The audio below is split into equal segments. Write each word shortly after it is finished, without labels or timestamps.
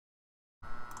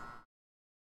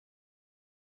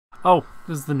Oh,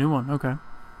 this is the new one. Okay.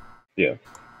 Yeah.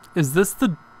 Is this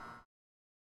the?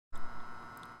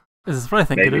 Is this what I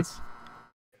think it is?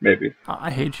 Maybe. I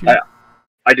hate you.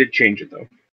 I did change it though.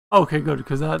 Okay, good,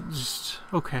 because that just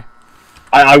okay.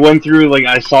 I went through, like,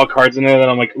 I saw cards in there that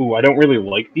I'm like, ooh, I don't really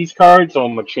like these cards, so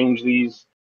I'm gonna change these.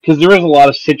 Because there was a lot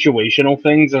of situational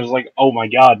things. I was like, oh my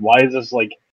god, why is this,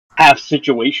 like, half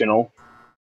situational?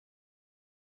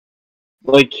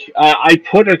 Like, I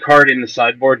put a card in the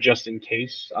sideboard just in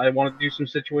case I want to do some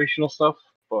situational stuff,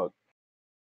 but...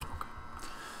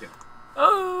 yeah.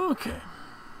 Okay.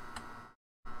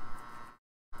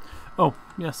 Oh,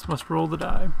 yes, must roll the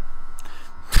die.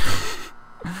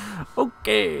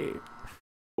 Okay.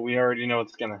 We already know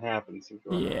what's gonna happen. So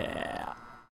yeah.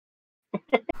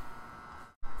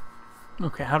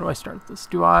 Okay, how do I start this?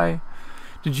 Do I...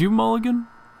 Did you mulligan?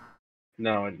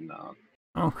 No, I did not.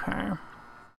 Okay.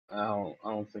 I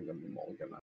don't think I'm a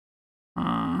mulligan.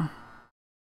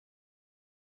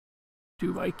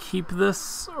 Do I keep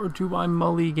this, or do I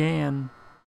mulligan?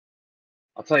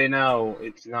 I'll tell you now,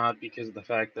 it's not because of the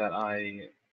fact that I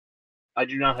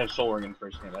do not have Soul Ring in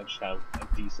first hand. I just have a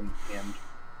decent hand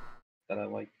that I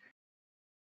like.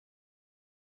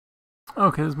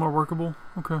 Okay, it's more workable.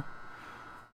 Okay.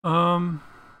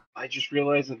 I just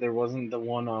realized that there wasn't the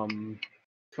one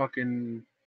fucking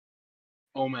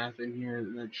Omath in here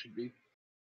that should be.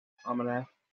 Omanath.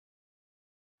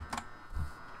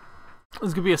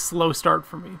 This could be a slow start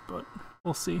for me, but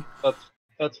we'll see.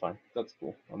 That's fine. That's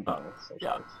cool. I'm done with slow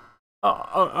yeah. starts.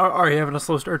 Are you having a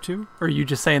slow start too? Or are you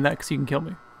just saying that because you can kill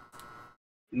me?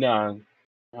 No,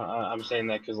 I'm saying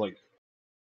that because, like,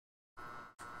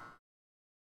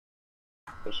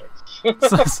 slow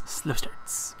starts. Slow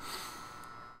starts.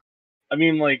 I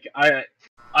mean, like, I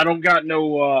don't got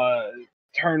no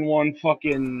turn one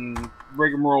fucking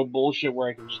rigmarole bullshit where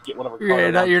I can just get whatever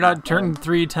card You're not turn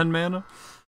 3 10 mana?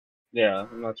 Yeah,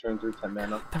 I'm not turn 3 10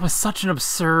 mana. That was such an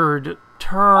absurd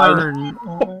turn.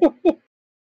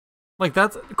 Like,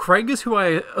 that's... Craig is who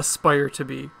I aspire to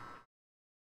be.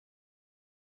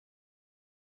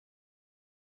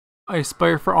 I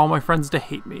aspire for all my friends to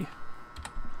hate me.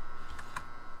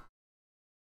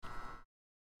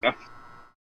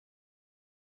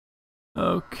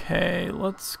 Okay,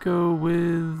 let's go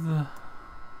with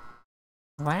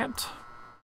that.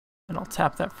 And I'll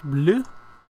tap that for blue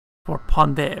for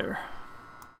Ponder.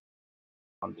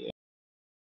 I mean,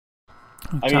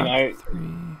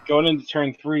 going into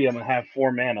turn 3, I'm gonna have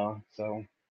 4 mana, so.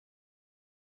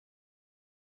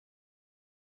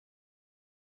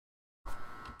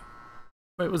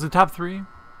 Wait, was it top 3?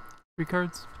 3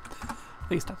 cards? I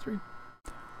think it's top 3.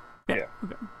 Yeah.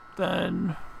 Okay.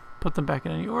 Then put them back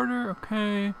in any order.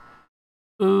 Okay.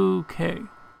 Okay.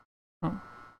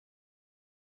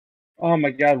 Oh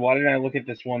my god, why didn't I look at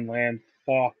this one land?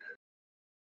 Fuck.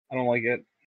 I don't like it.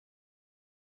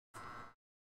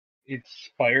 It's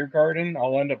Fire Garden.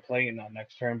 I'll end up playing it not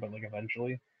next turn, but, like,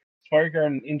 eventually. Fire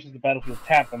Garden enters the battlefield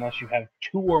tapped unless you have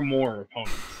 2 or more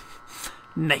opponents.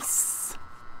 Nice.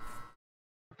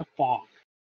 What the fuck?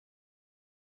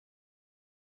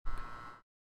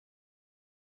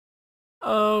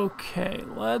 Okay,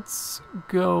 let's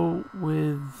go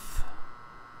with...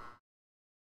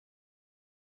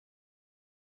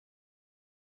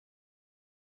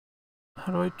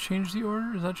 How do I change the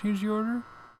order? Does that change the order?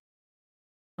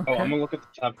 Okay. Oh, I'm gonna look at the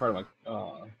top part, like,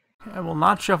 Okay, I will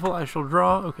not shuffle, I shall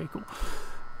draw. Okay, cool.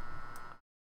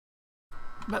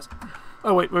 Pass.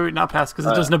 Oh, wait, not pass, because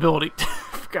it does an ability.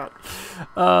 Forgot.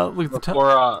 Look at the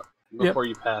top. Before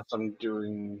you pass, I'm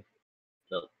doing...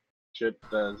 No, shit,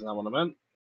 that's not what I meant.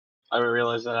 I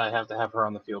realized that I have to have her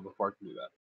on the field before I can do that.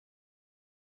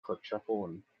 Click shuffle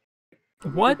and...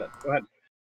 What? Go ahead.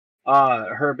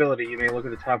 Her ability, you may look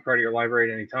at the top part of your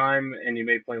library at any time, and you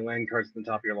may play land cards at the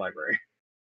top of your library.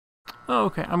 Oh,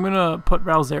 okay. I'm gonna put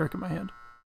Ralzeric in my hand.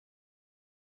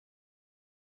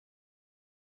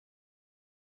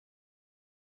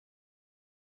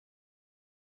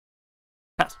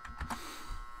 Pass.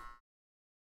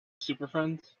 Super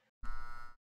Friends?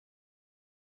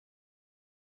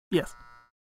 Yes.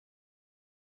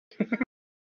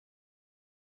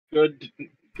 Good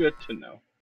to know.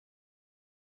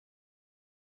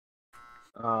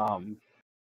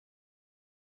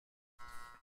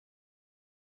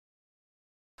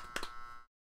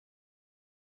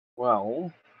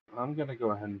 Well, I'm gonna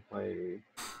go ahead and play...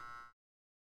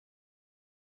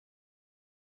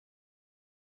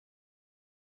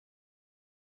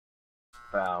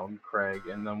 Bound, Craig,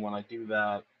 and then when I do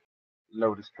that,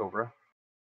 Lotus Cobra.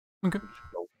 Okay. Just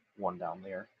go 1 down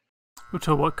there.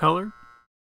 To what color?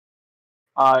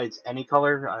 It's any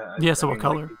color. Yeah, so what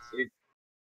color?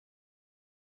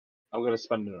 I'm gonna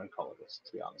spend it on colorless,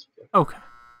 to be honest with Okay.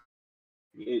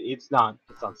 you. It's not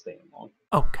staying long.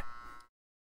 Okay.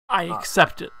 I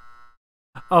accept it.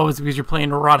 Oh, it's because you're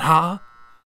playing Radha?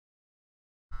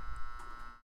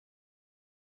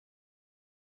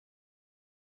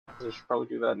 I should probably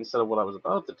do that instead of what I was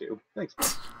about to do. Thanks, man.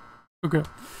 Okay.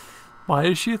 Why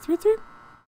is she a 3/3?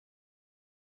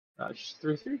 She's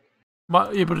 3/3.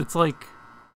 Yeah, but it's like...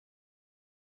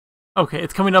 Okay,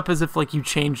 it's coming up as if like you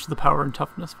changed the power and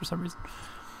toughness for some reason.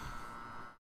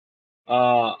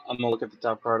 I'm gonna look at the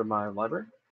top card of my library.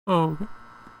 Oh, okay.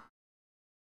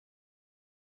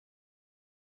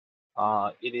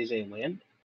 It is a land.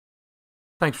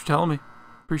 Thanks for telling me.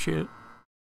 Appreciate it.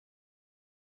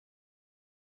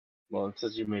 Well, it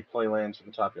says you may play lands from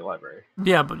the top of your library.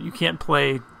 Yeah, but you can't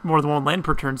play more than one land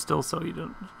per turn still, so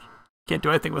you can't do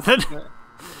anything with it. Yeah.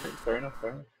 Fair enough,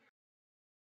 fair enough.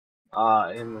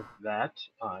 And with that,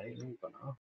 I am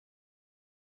gonna...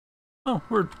 Oh,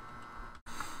 word.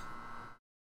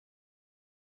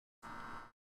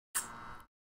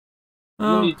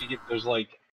 You need to get those,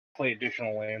 like, play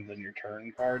additional lands in your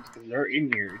turn cards, because they're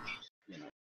in here, it's just, you know,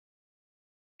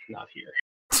 not here.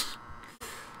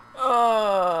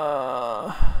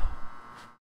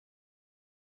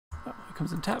 It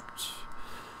comes in tapped.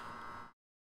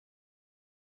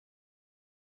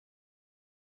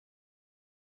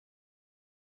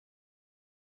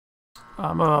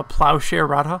 I'm a Plowshare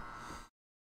Radha.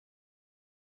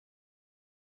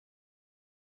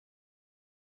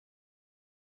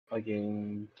 I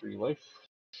gain 3 life.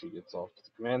 She gets off to the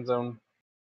command zone.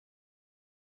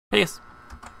 Yes.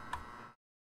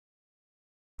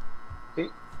 Okay.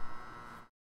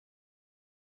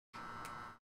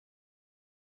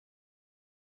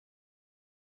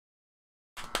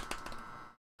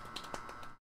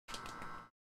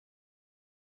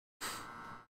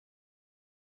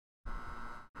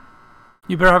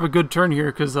 You better have a good turn here,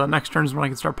 because next turn is when I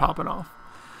can start popping off.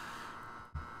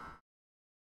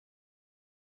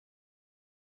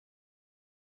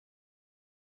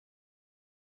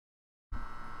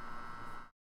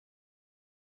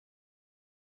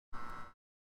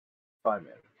 Five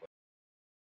minutes.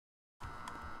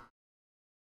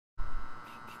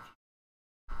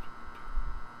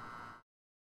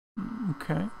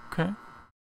 Okay, okay.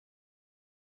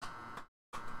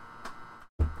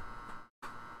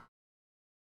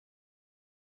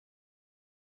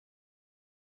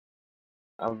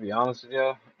 I'll be honest with you,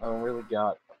 I don't really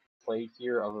got play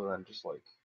here other than just like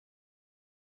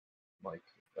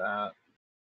that.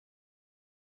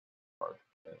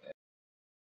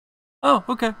 Oh,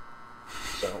 okay.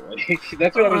 So like,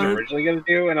 that's what I was originally gonna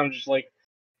do, and I'm just like,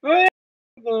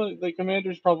 the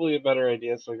commander's probably a better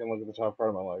idea, so I can look at the top part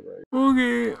of my library.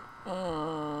 Okay.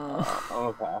 I'm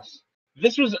gonna pass.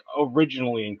 This was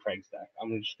originally in Craig's deck.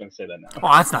 I'm just gonna say that now.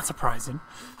 Oh, that's not surprising.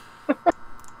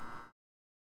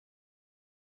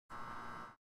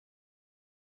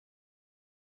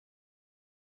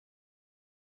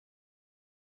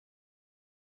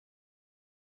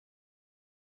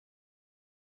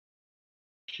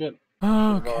 Shit.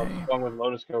 Okay. Swung with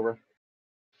Lotus Cobra.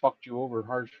 Fucked you over,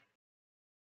 harsh.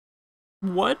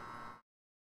 What?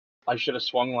 I should have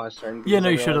swung last turn. Yeah, no,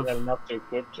 you I should have. had enough to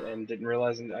equip and didn't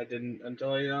realize I didn't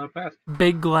until I passed.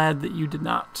 Big glad that you did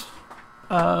not.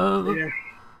 Yeah.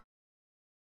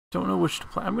 Don't know which to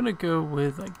play. I'm gonna go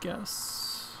with, I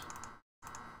guess,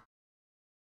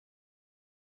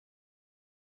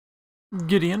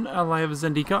 Gideon, ally of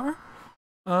Zendikar.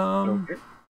 Okay.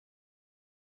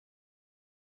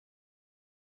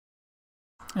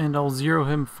 And I'll zero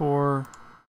him for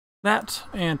that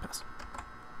and pass.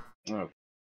 Oh,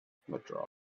 withdraw.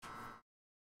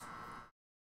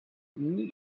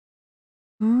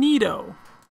 Neato.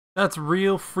 That's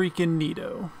real freaking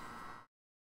neato.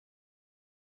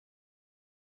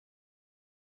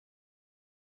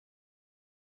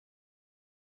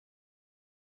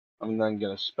 I'm then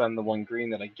gonna spend the 1 green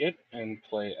that I get and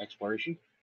play Exploration.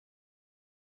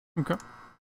 Okay.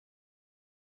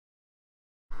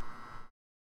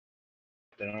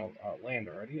 Then I'll land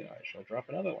already. I shall drop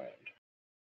another land.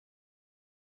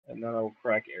 And then I'll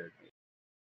crack Air.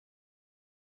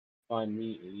 Find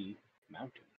me a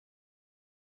mountain.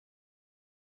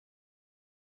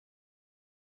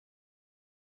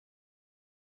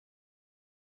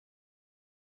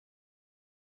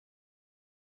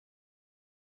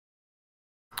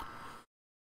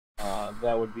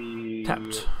 That would be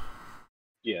tapped.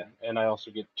 Yeah, and I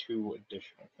also get 2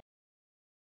 additional.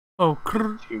 Oh,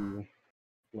 2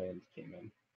 lands came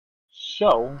in.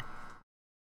 So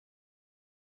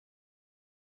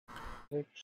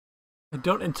I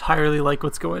don't entirely like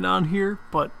what's going on here,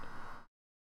 but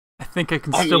I think I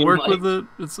can still work with it.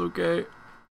 It's okay.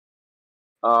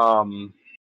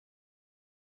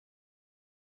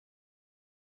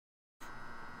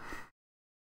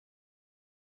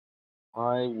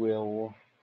 I will.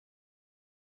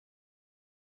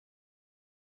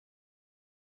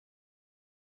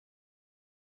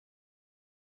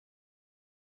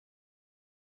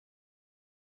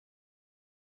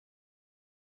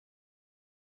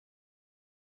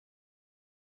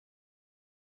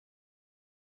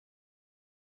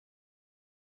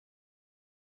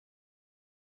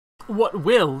 What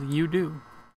will you do?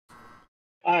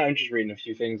 I'm just reading a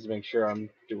few things to make sure I'm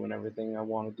doing everything I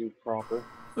want to do proper.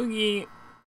 Okay.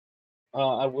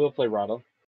 I will play Radha.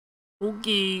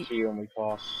 Okay. She only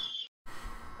costs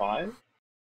 5?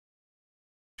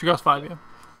 She costs 5, yeah.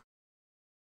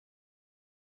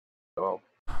 So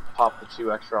I'll pop the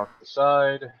 2 extra off the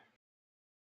side.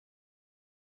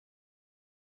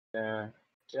 Yeah.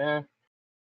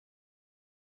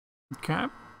 Okay.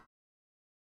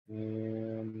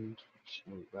 And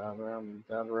move that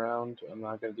around. I'm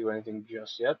not going to do anything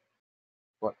just yet,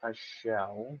 but I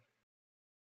shall.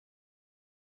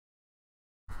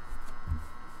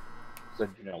 Because I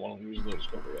do not want to lose Lotus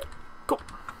Cobra yet. Cool.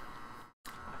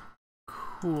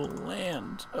 Cool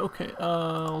land. Okay,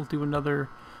 I'll do another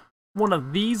one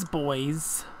of these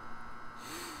boys.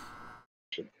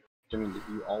 Should me to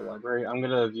view all library. I'm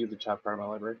going to view the top part of my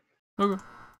library. Okay.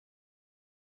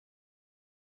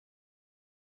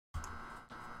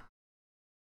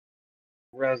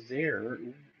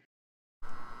 Razir.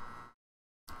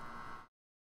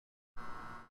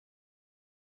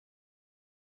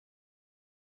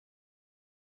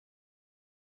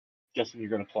 Guessing you're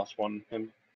going to +1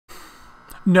 him.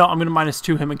 No, I'm gonna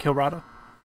 -2 him and kill Radha.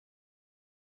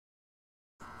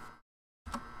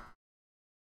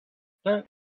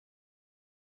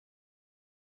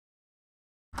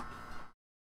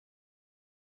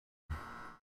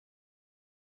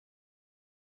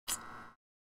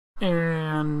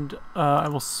 And I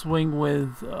will swing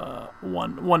with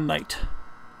one knight.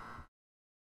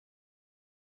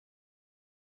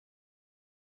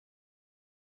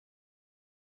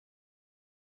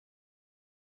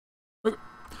 Okay.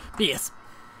 Yes.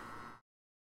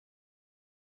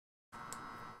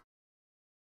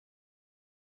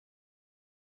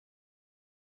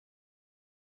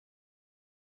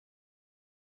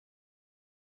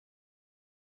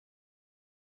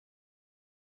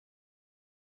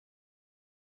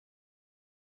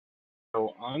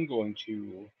 So I'm going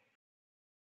to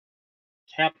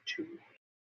tap 2.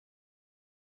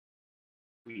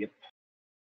 Yep.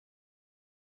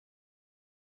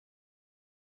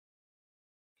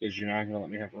 Because you're not going to let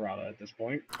me have Radha at this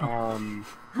point.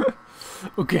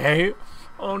 Okay.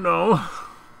 Oh no.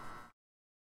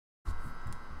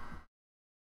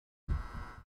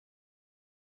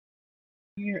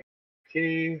 Yeah.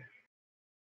 Okay.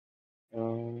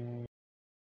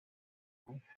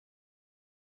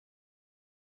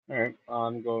 Alright,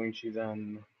 I'm going to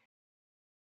then.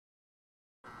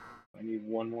 I need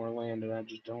one more land, and I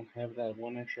just don't have that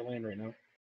one extra land right now.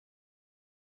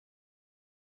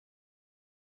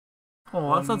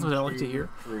 Oh, that sounds what I like to hear.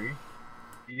 3.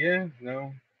 Yeah,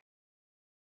 no.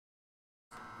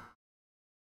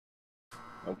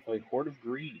 I'll play Horde of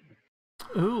Greed.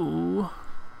 Ooh.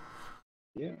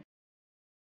 Yeah.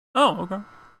 Oh, okay.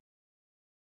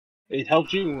 It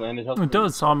helps you, and it helps me. It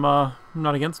does, so I'm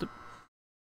not against it.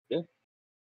 Yeah.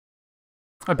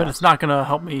 I bet it's not gonna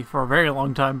help me for a very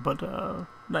long time, but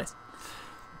nice.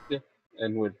 Yeah.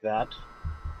 And with that,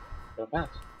 I'll pass.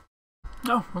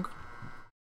 Oh, okay.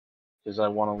 Because I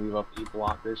want to leave up the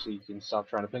blocker so you can stop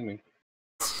trying to ping me.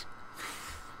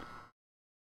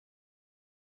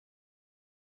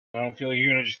 I don't feel like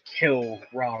you're gonna just kill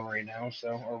Ral right now, so,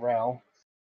 or Ral.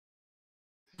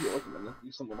 Yeah, look at that,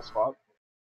 decent little spot.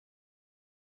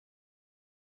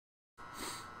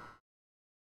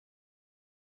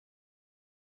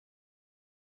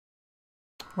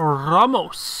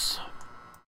 Ramos.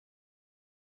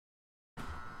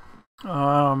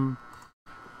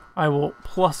 I will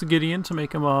plus Gideon to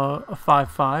make him a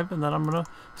 5/5, and then I'm gonna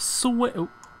swing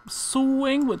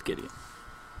with Gideon.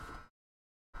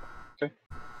 Okay,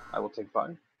 I will take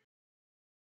 5.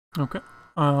 Okay.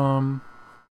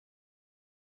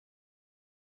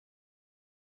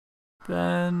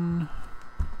 Then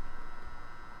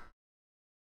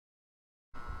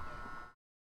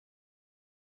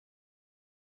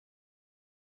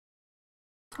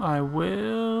I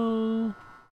will.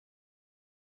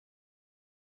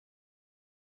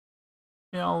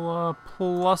 Yeah, I'll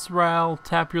plus Ral,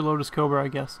 tap your Lotus Cobra, I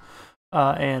guess,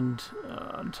 and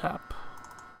untap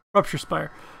Rupture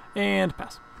Spire, and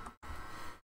pass.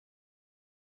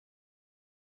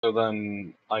 So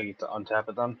then I get to untap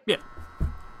it then? Yeah.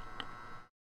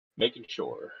 Making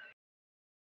sure.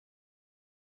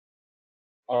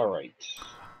 Alright.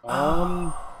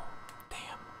 Damn.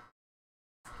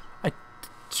 I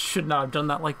should not have done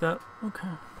that like that. Okay.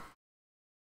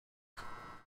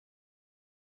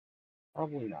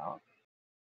 Probably not.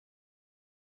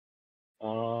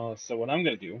 So what I'm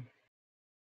gonna do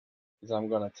is I'm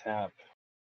gonna tap.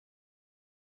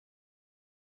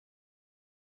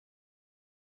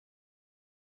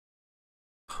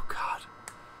 Oh god.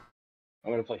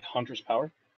 I'm gonna play Hunter's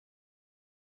Power.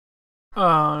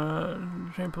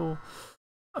 Shampoo.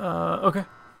 Okay.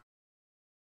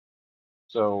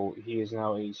 So he is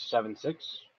now a 7/6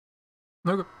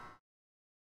 Okay.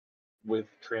 with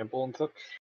trample and such.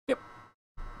 Yep.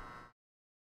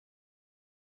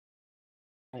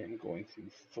 I am going to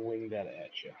swing that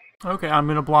at you. Okay, I'm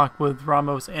gonna block with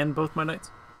Ramos and both my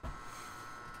knights.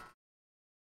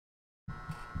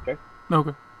 Okay.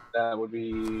 Okay. That would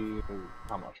be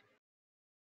how much?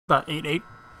 That 8/8.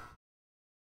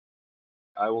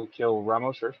 I will kill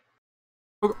Ramos first.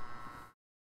 Okay.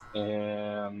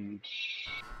 And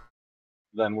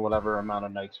then whatever amount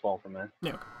of knights fall from there.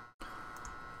 Yeah. Okay.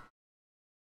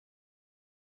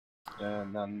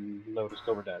 And then Lotus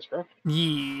Cobra Dash, correct?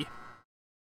 Yeah.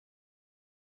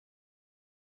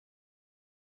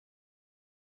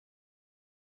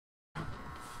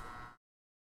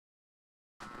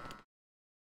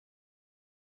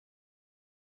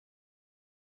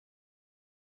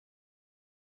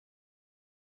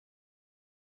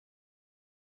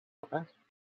 Okay.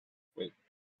 Wait.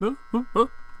 That's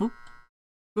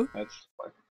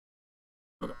fine.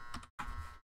 Okay.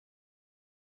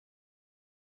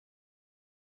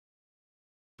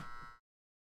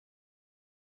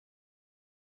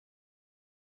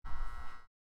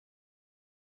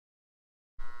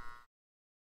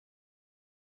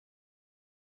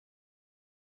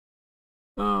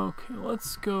 Okay,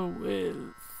 let's go with...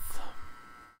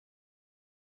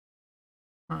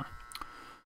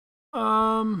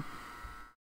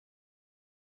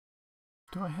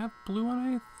 Do I have blue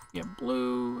on it? Yeah,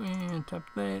 blue, and tap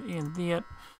that, and that.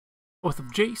 Oath of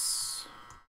Jace.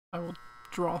 I will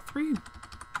draw 3.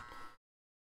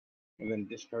 And then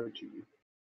discard 2.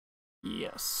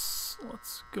 Yes,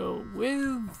 let's go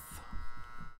with...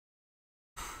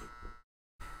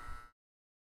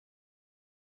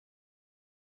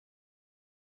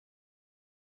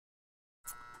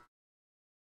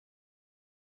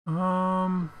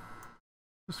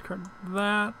 discard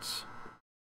that.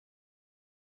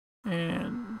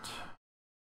 And...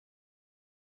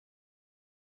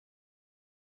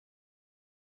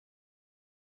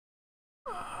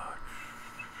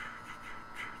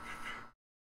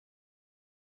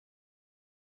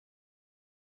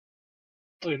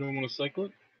 So you don't want to cycle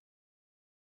it?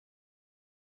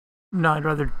 No, I'd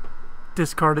rather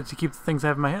discard it to keep the things I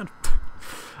have in my hand.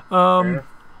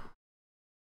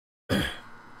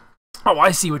 Oh,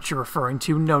 I see what you're referring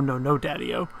to. No,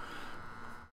 Daddy-o.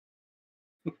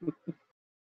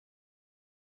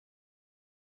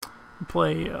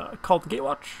 Play Call the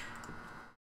Gatewatch.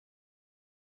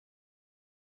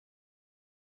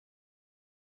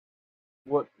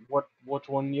 What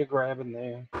one you grabbing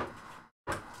there?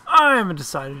 I haven't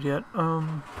decided yet. I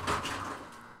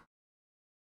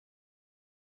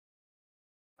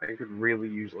could really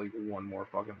use like one more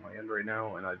fucking land right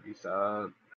now, and I'd be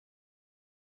sad.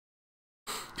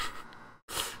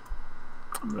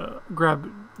 I'm gonna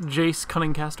grab Jace,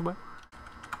 Cunning Castaway.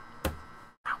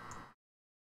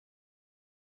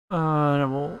 And I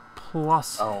will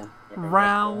plus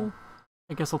Ral.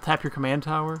 I guess I'll tap your command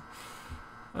tower.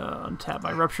 Untap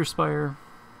my Rupture Spire.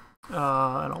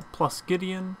 And I'll plus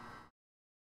Gideon.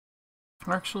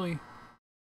 Actually...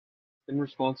 In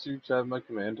response to you to have my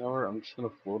command tower, I'm just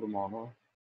gonna float a mana.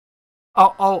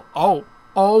 Oh,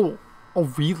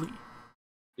 really?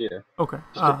 Yeah. Okay.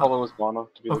 Just to follow his mana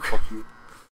to be like, okay. fuck you.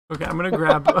 Okay, I'm gonna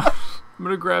grab I'm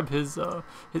gonna grab his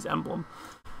emblem.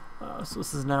 So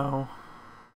this is now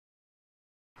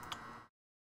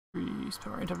 3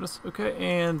 power and toughness. Okay,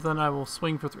 and then I will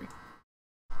swing for 3.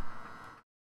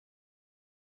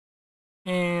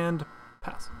 And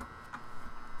pass.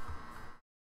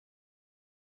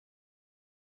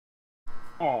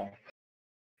 Oh.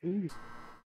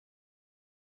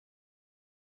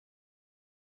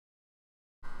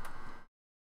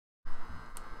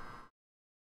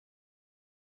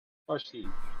 Archie.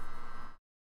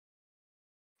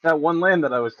 That one land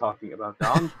that I was talking about,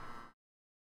 Dom.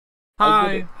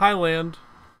 Hi, land.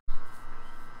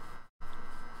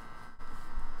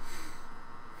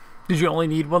 Did you only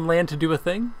need 1 land to do a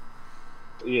thing?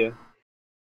 Yeah.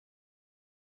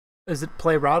 Is it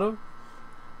play Radha?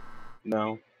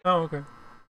 No. Oh, okay.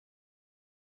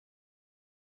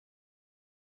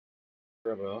 I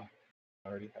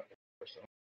already have it. So.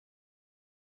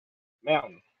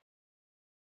 Mountain.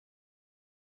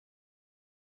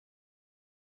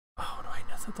 Oh, no, wait,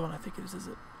 that's not the one I think it is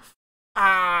it?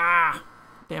 Ah!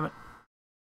 Damn it.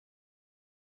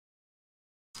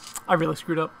 I really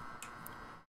screwed up.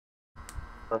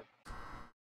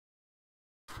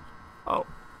 Oh.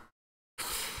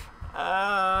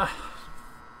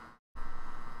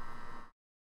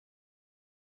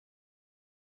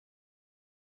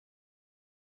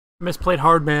 Misplayed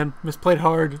hard, man. Misplayed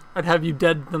hard. I'd have you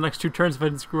dead the next 2 turns if I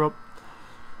didn't screw up.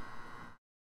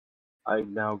 I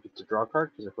now get to draw a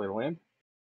card because I played a land.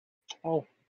 Oh.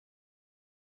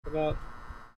 Forgot.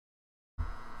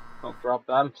 I'll drop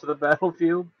that into the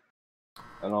battlefield.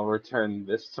 And I'll return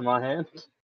this to my hand.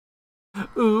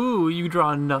 Ooh, you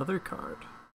draw another card.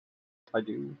 I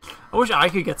do. I wish I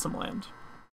could get some land.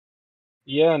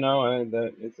 Yeah, no,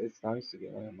 it's nice to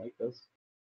get land like this.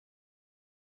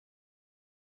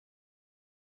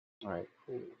 Alright,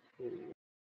 cool.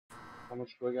 How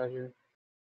much do I got here?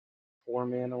 4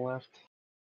 mana left.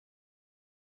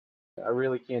 I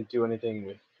really can't do anything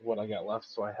with what I got left,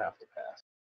 so I have to pass.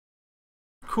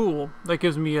 Cool. That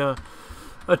gives me a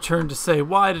turn to say,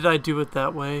 why did I do it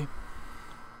that way?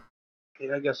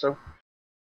 Yeah, I guess so.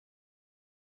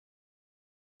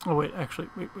 Oh, wait, actually,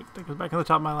 wait. That goes back on the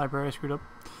top of my library. I screwed up.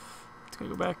 It's going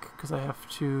to go back because I have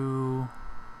to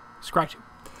scratch it.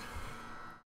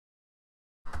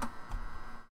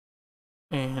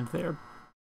 And there.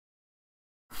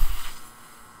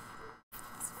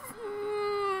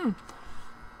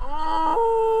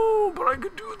 Oh, but I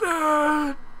could do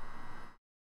that.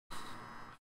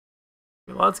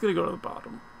 Well, that's going to go to the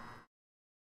bottom.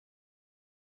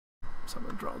 So I'm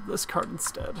going to draw this card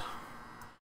instead.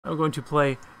 I'm going to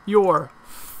play your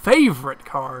favorite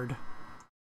card,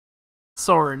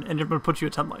 Soren, and I'm going to put you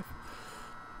at 10 life.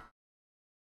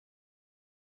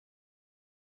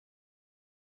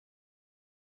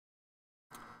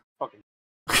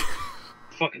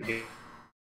 Fucking hate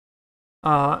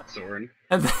Soren.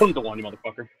 And then, Put the one, you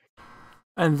motherfucker.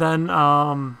 And then,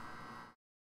 I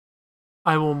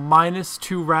will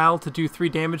 -2 Ral to do 3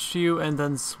 damage to you, and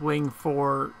then swing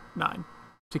for 9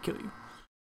 to kill you.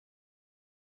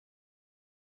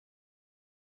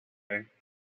 Okay.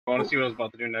 Want to see what I was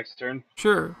about to do next turn?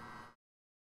 Sure.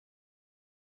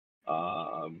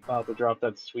 About to drop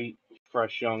that sweet,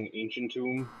 fresh, young Ancient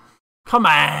Tomb. Come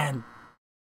on!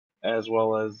 As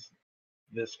well as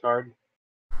this card.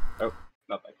 Oh,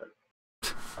 not that card.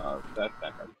 That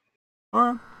card.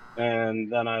 Alright.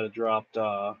 And then I dropped,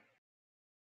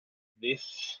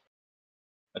 this.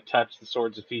 Attached the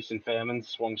Swords of Feast and Famine,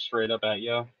 swung straight up at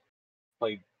you.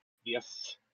 Played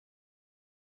yes.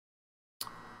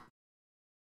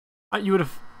 You would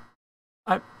have...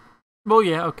 Well,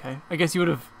 yeah, okay. I guess you would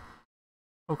have...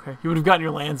 Okay. You would have gotten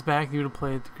your lands back. You would have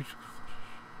played...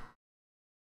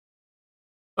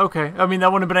 Okay. I mean,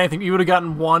 that wouldn't have been anything. You would have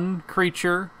gotten 1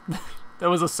 creature. That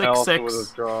was a 6/6. I also would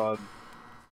have drawn...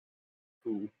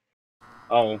 Ooh.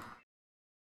 Oh.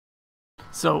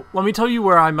 So, let me tell you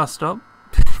where I messed up.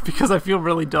 Because I feel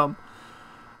really dumb.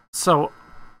 So,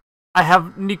 I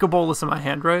have Nika Bolas in my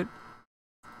hand, right?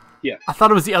 Yeah. I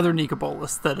thought it was the other Nika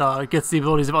Bolas that gets the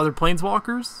abilities of other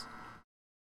planeswalkers.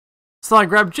 So I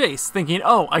grabbed Jace, thinking,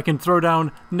 oh, I can throw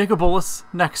down Nika Bolas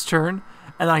next turn,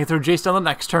 and then I can throw Jace down the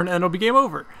next turn, and it'll be game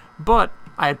over. But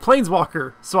I had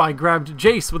Planeswalker, so I grabbed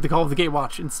Jace with the Call of the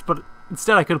Gatewatch, but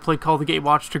instead I could have played Call of the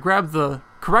Gatewatch to grab the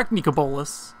correct Nika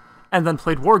Bolas, and then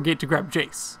played Wargate to grab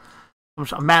Jace.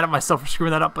 I'm mad at myself for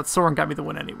screwing that up, but Soren got me the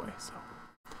win anyway. So,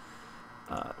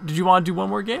 did you want to do one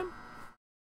more game?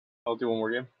 I'll do one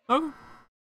more game. Okay.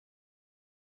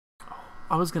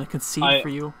 I was gonna concede for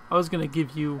you. I was gonna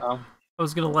give you. I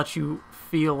was gonna let you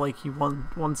feel like you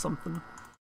won something.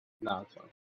 No, it's fine.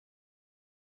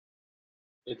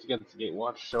 It's against the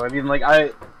Gatewatch, so I mean, like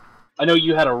I know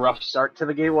you had a rough start to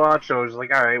the Gatewatch, so I was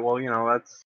like, all right, well,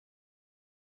 that's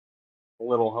a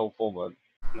little hopeful, but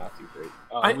not too great.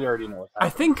 We already know what's happening. I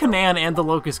think Kanan and the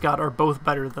Locust God are both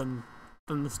better than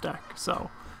this deck. So.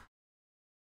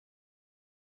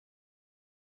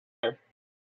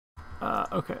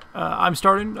 Okay. I'm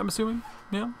starting. I'm assuming.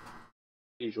 Yeah.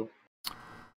 Usual.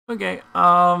 Okay.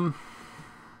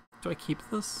 Do I keep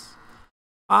this?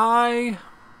 I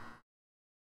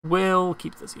will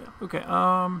keep this. Yeah. Okay.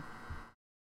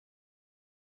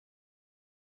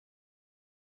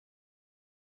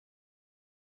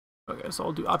 Okay. So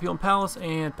I'll do Opulent Palace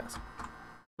and pass.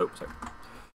 Oh, sorry.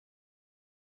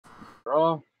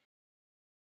 Draw.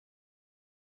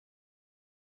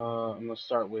 I'm gonna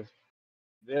start with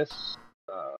this.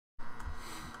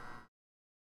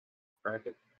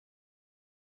 Bracket.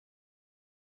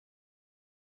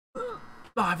 Oh,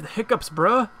 I have the hiccups,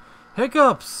 bruh.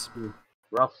 Hiccups.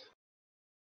 Rough.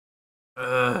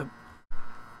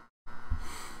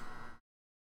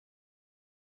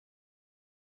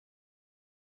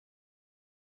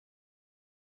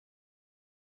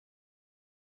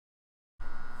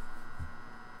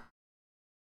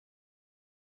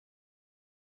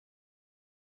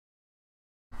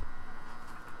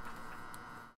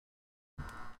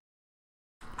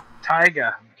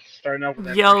 Taiga. Starting off with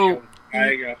that Yo,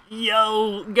 Taiga.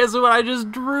 yo, guess what I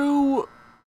just drew?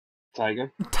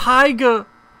 Taiga? Taiga.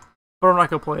 But I'm not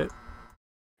gonna play it.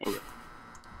 Okay.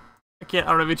 I can't.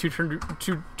 I don't have a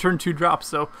turn two drop,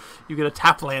 so you get a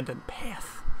tap land and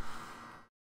path.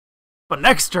 But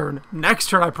next turn,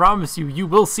 I promise you, you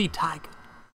will see Taiga.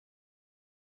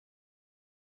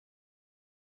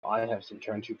 I have some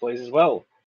turn 2 plays as well.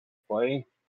 Play.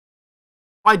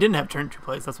 I didn't have turn 2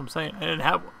 plays, that's what I'm saying. I didn't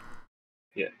have one.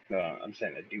 Yeah, no, I'm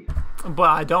saying I do. But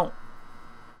I don't.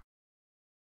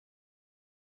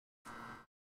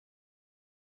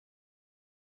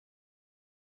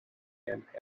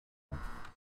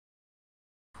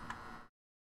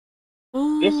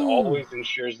 This Ooh. always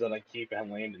ensures that I keep a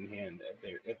land in hand at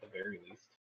the very least.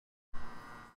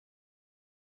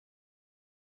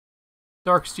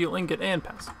 Dark Steel Ingot and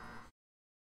pass.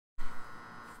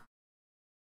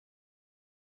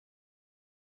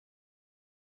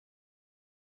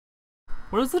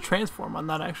 What is the transform on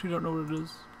that? I actually don't know what it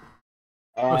is.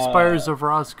 Spires of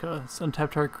Rozka.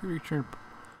 Untapped target creature.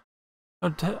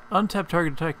 Untapped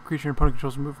target attack creature and opponent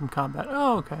controls removed from combat.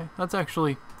 Oh, okay. That's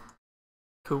actually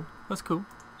cool. That's cool.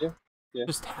 Yeah.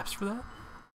 Just taps for that?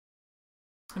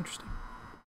 Interesting.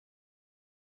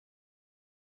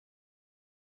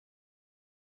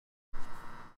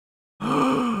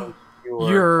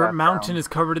 Your mountain is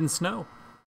covered in snow.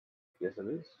 Yes, it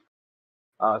is.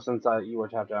 Since you were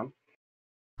tapped down,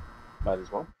 might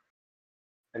as well.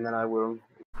 And then I will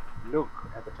look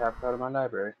at the tap card of my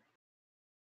library.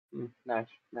 Nice.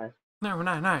 No,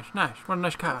 nice. What a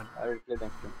nice card. I already played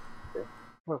next one. Okay.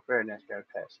 Well, very nice card.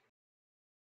 Pass.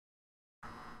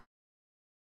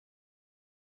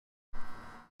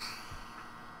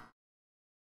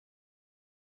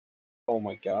 Oh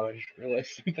my god, I just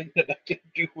realized something that I can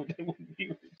do that wouldn't be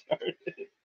retarded.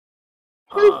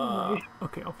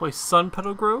 Okay, I'll play Sun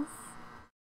Petal Grove.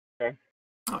 Okay.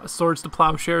 Swords to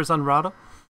Plowshares on Radha.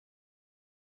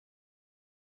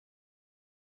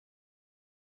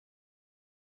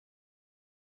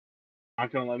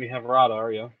 Not gonna let me have Radha,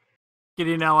 are you?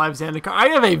 Gideon Ally Zendikar. I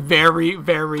have a very,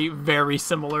 very, very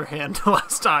similar hand to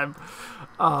last time.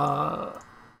 I'll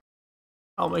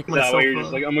make myself. That way you're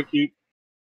just like, I'm gonna keep.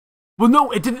 Well,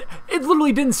 no, it didn't. It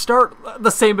literally didn't start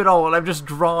the same at all, and I've just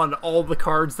drawn all the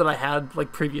cards that I had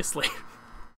like previously.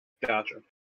 Gotcha.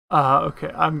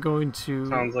 Okay, I'm going to.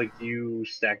 Sounds like you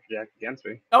stacked your deck against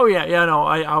me. Oh yeah, no,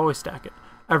 I always stack it.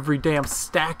 Every day I'm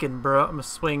stacking, bro. I'm gonna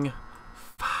swing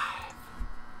 5.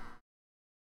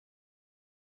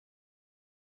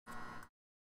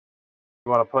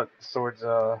 You want to put swords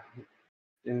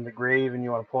in the grave, and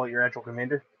you want to pull out your actual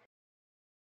commander?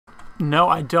 No,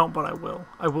 I don't, but I will.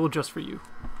 I will just for you.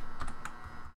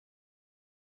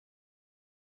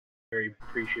 Very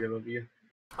appreciative of you.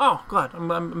 Oh, glad.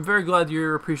 I'm very glad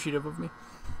you're appreciative of me.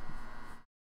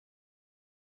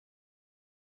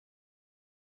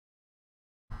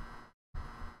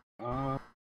 I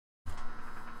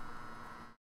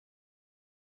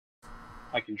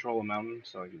control a mountain,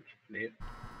 so I can play it.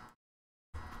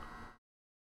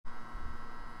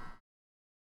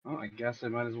 Well, I guess I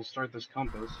might as well start this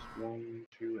compass. 1,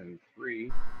 2, and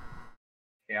 3.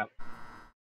 Yeah.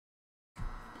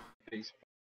 Base.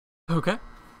 Okay.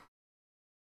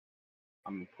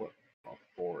 I'm gonna put a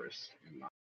forest in my.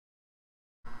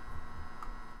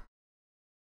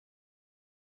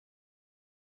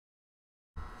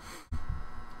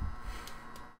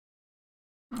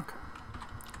 Okay.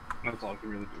 That's all I can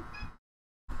really do.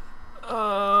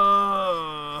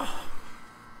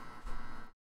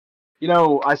 You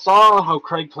know, I saw how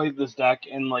Craig played this deck,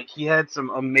 and like he had some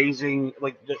amazing,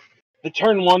 like the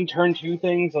turn 1, turn 2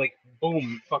 things, like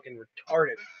boom, fucking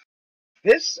retarded.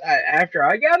 This after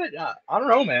I got it, I don't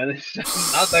know, man.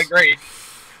 It's not that great.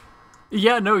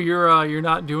 Yeah, no, you're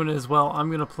not doing it as well.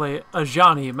 I'm gonna play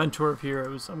Ajani, Mentor of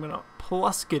Heroes. I'm gonna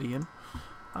plus Gideon,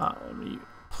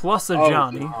 plus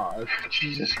Ajani. Oh,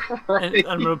 Jesus Christ! And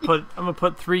I'm gonna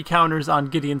put 3 counters on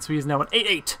Gideon, so he's now an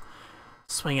 8/8,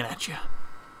 swinging at you.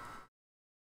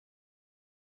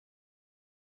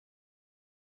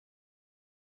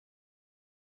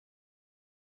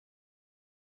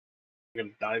 I'm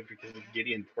gonna die because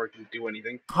Gideon before I can do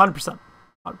anything. 100%.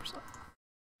 100%.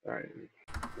 Alright,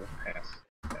 we'll pass.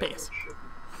 Pass.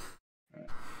 Alright,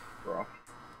 draw.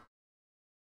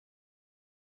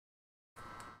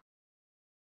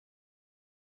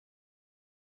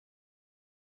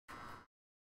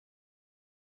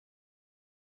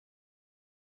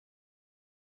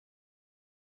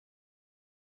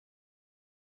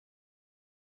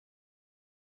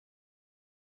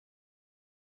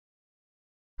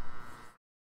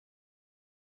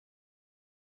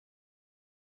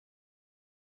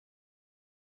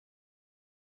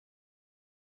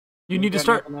 You need to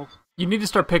start. You need to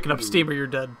start picking up steam, or you're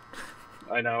dead.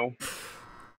 I know.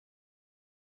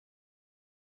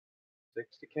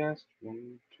 6 to cast.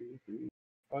 1, 2, 3,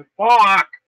 4, 5. Fuck!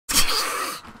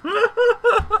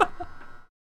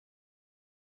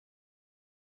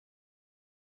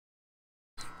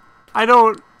 I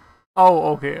don't.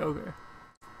 Oh, okay, okay.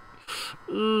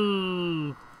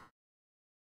 Mm.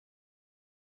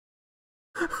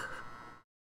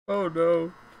 Oh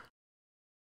no.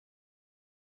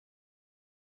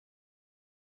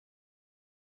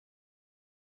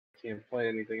 Can't play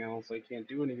anything else. I can't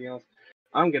do anything else.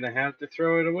 I'm gonna have to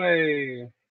throw it away.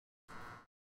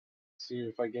 See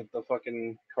if I get the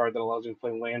fucking card that allows me to play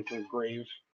land from grave.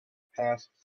 Pass.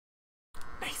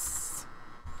 Nice.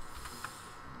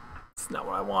 That's not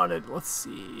what I wanted. Let's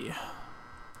see.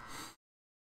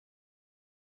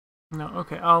 No,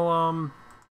 okay. I'll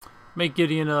make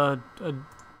Gideon a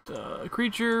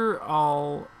creature.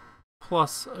 I'll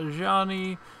plus a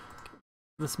Johnny.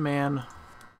 This man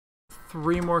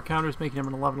 3 more counters, making him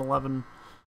an 11/11.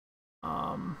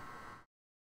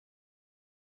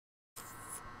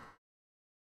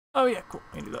 Oh yeah, cool.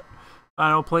 I can do that.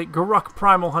 I'll play Garruk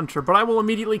Primal Hunter, but I will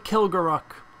immediately kill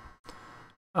Garruk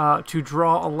to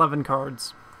draw 11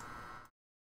 cards.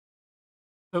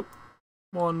 Oh,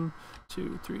 1,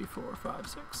 2, 3, 4, 5,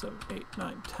 6, 7, 8,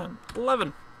 9, 10,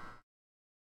 11.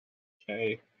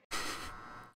 Okay.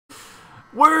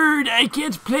 Word! I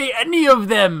can't play any of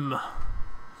them!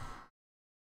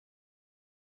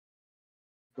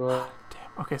 Good.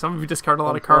 Damn. Okay, some of you discard a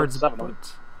lot of cards,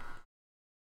 but...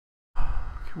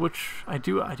 Which, I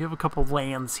do have a couple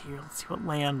lands here. Let's see what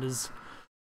land is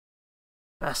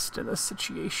best in this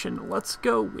situation. Let's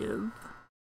go with...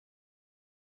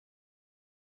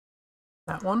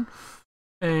 that one.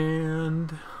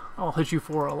 And I'll hit you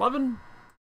for 11.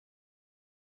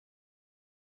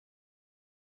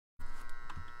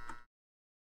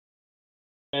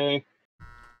 Okay.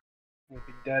 I'll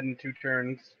be dead in 2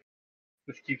 turns.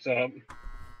 This keeps up.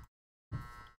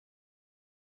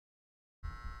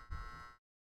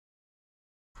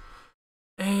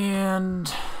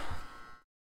 And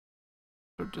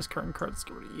discarding cards. Let's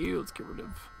get rid of you. Let's get rid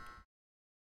of...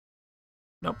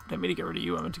 Nope, didn't mean to get rid of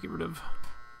you. I meant to get rid of...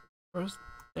 Where's...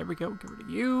 There we go. Get rid of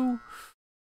you.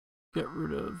 Get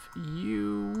rid of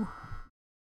you.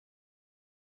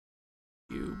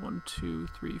 You. 1, 2,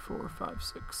 3, 4, 5,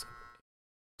 6,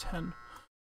 7, 10,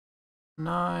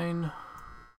 9,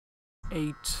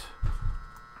 8,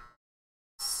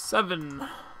 7.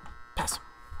 Pass.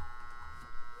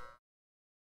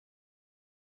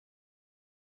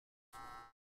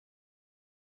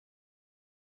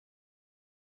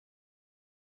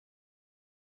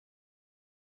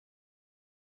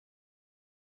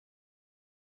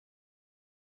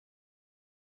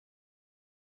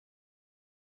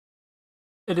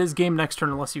 It is game next turn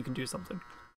unless you can do something.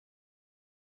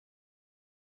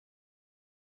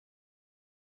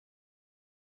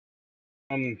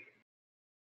 I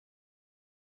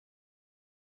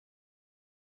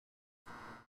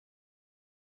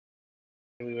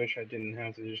really wish I didn't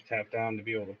have to just tap down to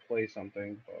be able to play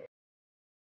something, but at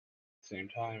the same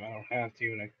time, I don't have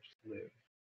to, and I can just live.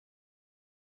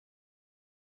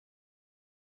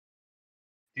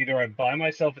 Either I buy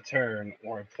myself a turn,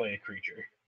 or I play a creature.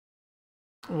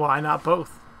 Why not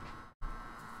both?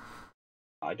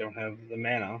 I don't have the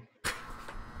mana.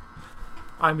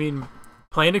 I mean,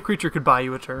 playing a creature could buy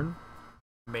you a turn.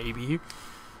 Maybe.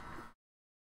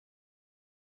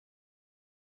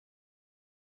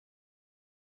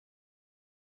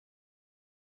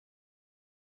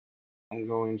 I'm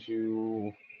going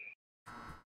to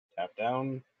tap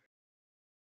down.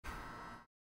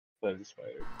 Play the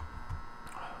spider.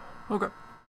 Okay.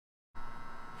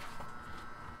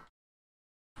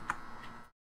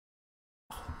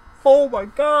 Oh my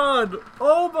god!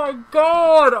 Oh my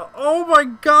god! Oh my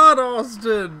god,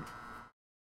 Austin!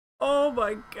 Oh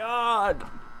my god!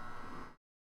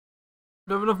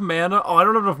 Do I have enough mana? Oh, I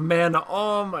don't have enough mana.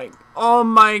 Oh my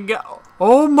god!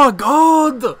 Oh my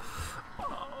god!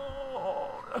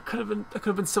 Oh, that could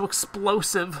have been so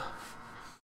explosive.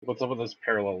 What's up with those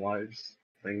parallel lives?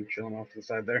 thing chilling off to the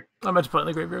side there. I meant to put it in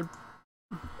the graveyard.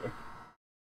 Okay.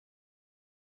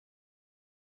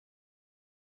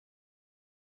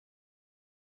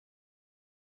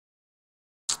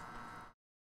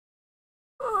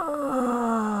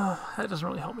 That doesn't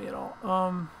really help me at all.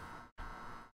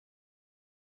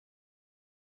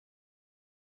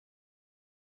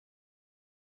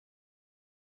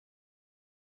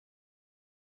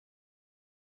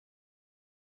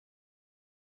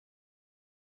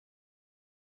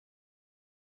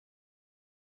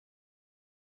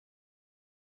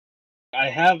 I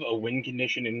have a win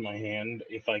condition in my hand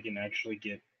if I can actually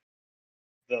get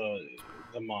the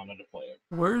mana to play it.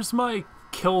 Where's my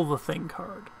kill the thing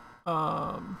card?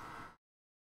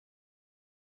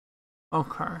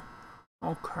 Okay.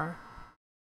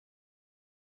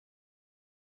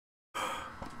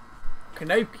 Okay,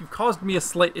 now you've caused me a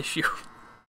slight issue.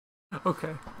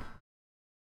 Okay.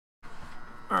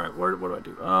 Alright, what do I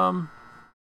do?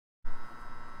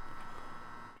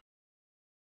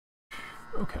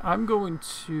 Okay, I'm going to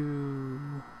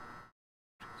 2,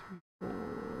 3,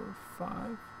 4,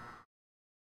 5.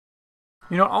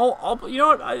 You know, I'll you know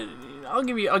what? I'll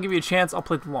give you a chance. I'll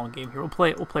play the long game here. We'll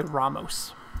play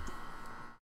Ramos.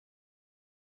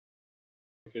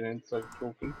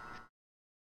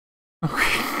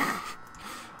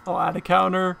 I'll add a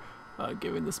counter,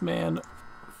 giving this man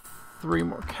 3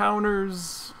 more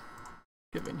counters,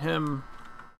 giving him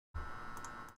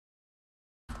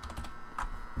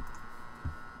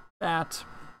that.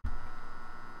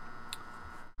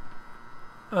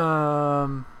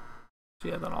 So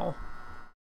yeah, then I'll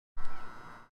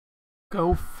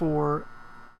go for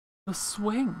the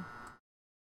swing.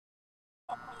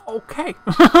 Okay.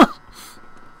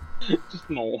 Just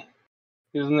no.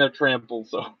 He doesn't have trample,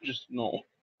 so just no.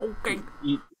 Okay.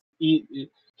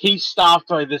 He's stopped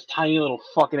by this tiny little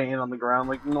fucking ant on the ground.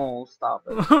 Like, no, stop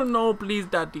it. No, please,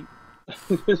 Daddy.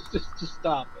 just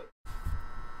stop it.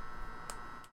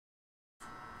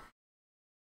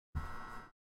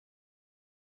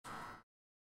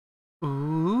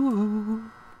 Ooh.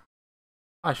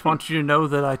 I just want you to know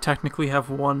that I technically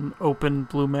have 1 open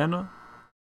blue mana.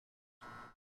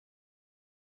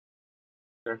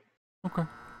 Sure. Okay.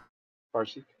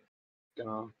 Farseek,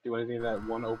 gonna do anything to that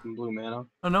 1 open blue mana?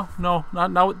 Oh, no,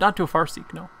 not to a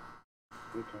Farseek, no.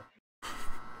 Okay.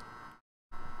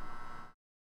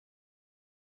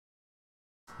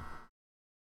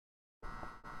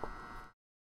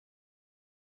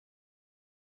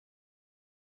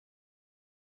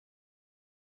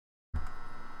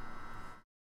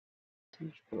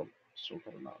 Just put a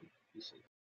circle on.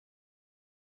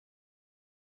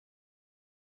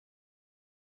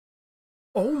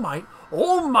 Oh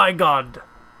my god!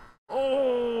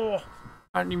 Oh!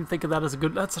 I didn't even think of that as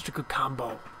that's such a good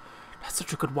combo. That's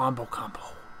such a good wombo combo.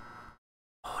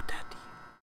 Oh, Daddy.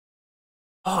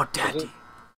 Oh, Daddy.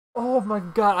 Oh my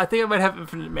god, I think I might have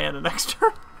infinite mana next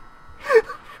turn.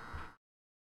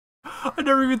 I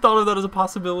never even thought of that as a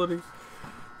possibility.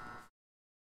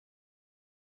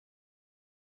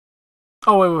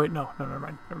 Oh, wait, no, never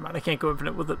mind. I can't go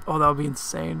infinite with it. Oh, that would be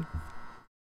insane.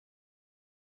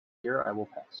 Here, I will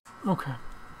pass. Okay. I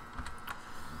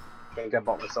think I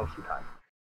bought myself some time.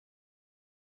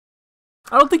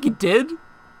 I don't think you did,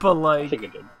 but like... I think I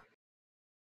did.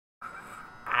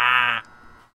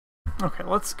 Okay,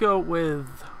 let's go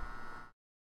with...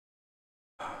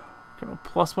 Okay, I'm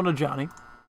 +1 to Johnny.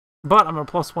 But I'm going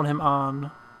to +1 him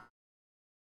on...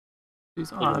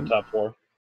 He's on... Top 4.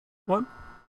 What?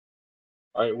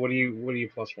 Alright, what do you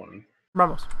 +1?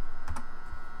 Ramos.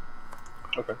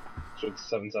 Okay. So it's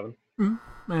 7/7.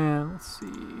 Mm-hmm. And let's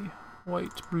see...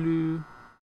 White, blue...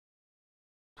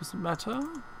 Doesn't matter.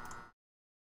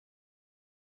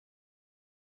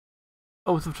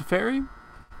 Oath of Teferi.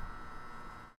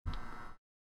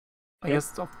 I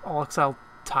guess I'll exile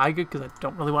Taiga because I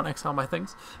don't really want to exile my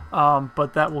things.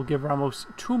 But that will give Ramos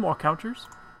 2 more counters.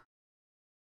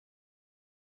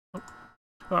 Oh.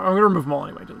 I'm going to remove them all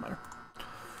anyway, doesn't matter.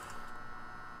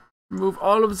 Remove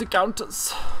all of the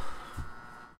counters.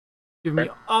 Give me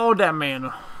all that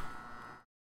mana.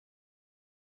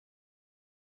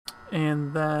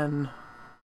 And then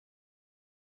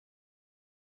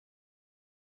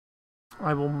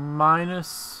I will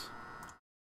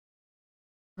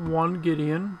 -1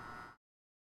 Gideon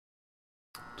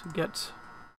to get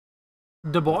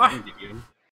the boy. Gideon.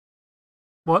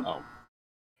 What? Oh.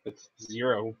 It's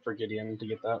 0 for Gideon to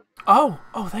get that. Oh,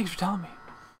 thanks for telling me.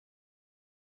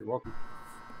 You're welcome.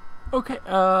 Okay,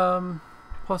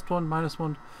 +1,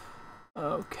 -1.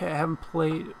 Okay, I haven't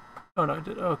played. Oh no, I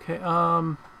did. Okay,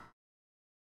 I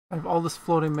have all this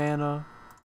floating mana.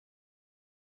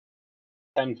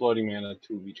 10 floating mana,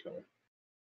 2 of each color.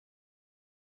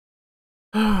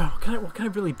 What can I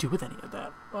really do with any of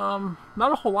that?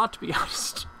 Not a whole lot, to be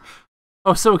honest. I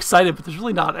was so excited, but there's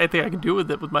really not anything I can do with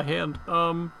it with my hand.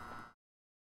 I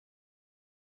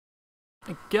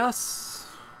guess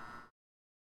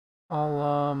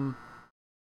I'll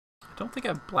I don't think I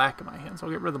have black in my hand, so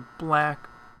I'll get rid of the black,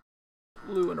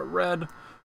 blue, and a red.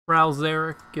 Ral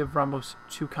Zarek, give Ramos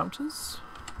 2 counters.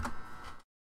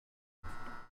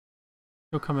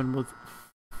 He'll come in with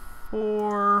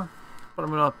 4, but I'm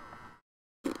gonna.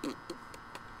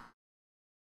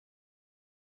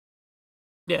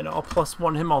 Yeah, no, I'll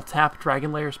 +1 him. I'll tap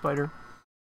Dragon Lair Spider.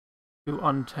 To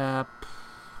untap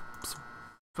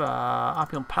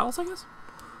Opulent Palace, I guess.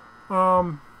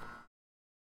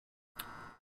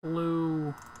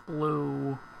 Blue,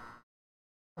 blue,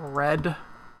 red,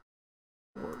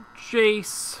 or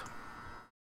Jace.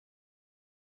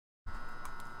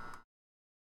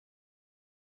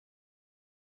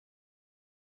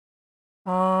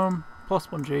 +1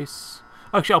 Jace.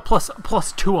 Actually, I'll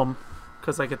 +2 him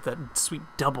because I get that sweet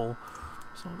double.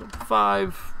 So I'll go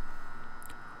 5.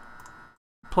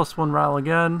 +1 Ral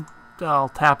again. I'll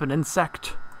tap an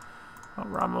insect. Oh,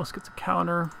 Ramos gets a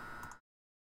counter.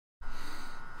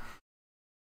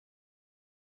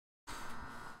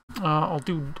 I'll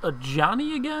do a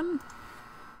Johnny again.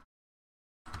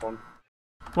 One.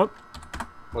 What?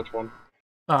 Which one?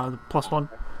 The +1.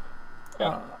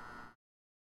 Yeah.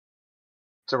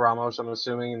 To Ramos, I'm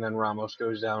assuming, and then Ramos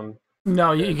goes down.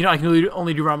 No, I can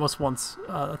only do Ramos once.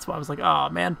 That's why I was like, ah,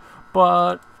 man.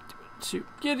 But to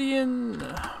Gideon.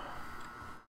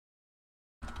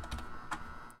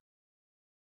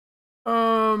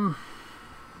 So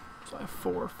I have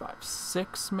 4, 5,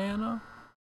 6 mana.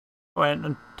 Oh,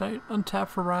 and untap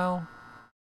for Ral.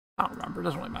 I don't remember. It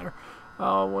doesn't really matter.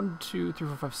 1, 2, 3,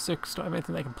 4, 5, 6. Do I have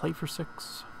anything that I can play for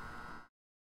 6?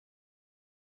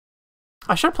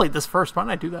 I should have played this first. Why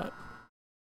didn't I do that?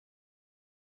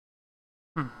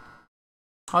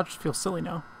 I just feel silly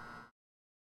now.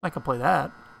 I can play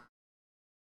that.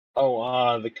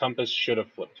 Oh, the compass should have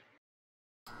flipped.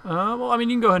 Well, I mean,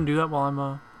 you can go ahead and do that while I'm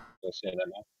We'll say that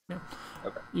now. Yeah.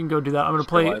 Okay. You can go do that. I'm gonna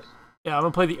play. Realize. Yeah, I'm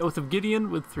gonna play the Oath of Gideon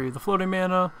with 3 of the floating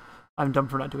mana. I'm dumb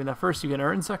for not doing that first. You get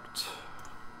our insect.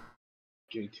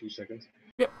 Give me 2 seconds.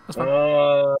 Yep, that's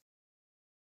fine.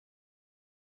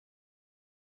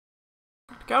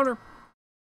 Counter.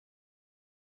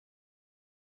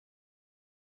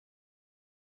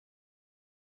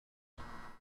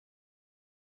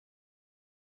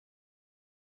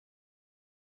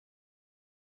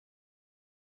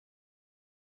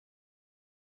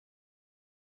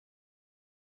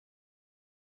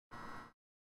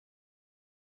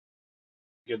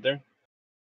 Good there?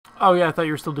 Oh yeah, I thought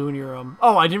you were still doing your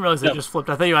Oh, I didn't realize it No. just flipped.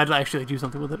 I thought you had to actually do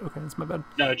something with it. Okay, that's my bad.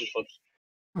 No, it just flips.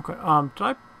 Okay. Did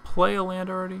I play a land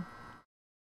already?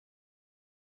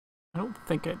 I don't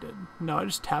think I did. No, I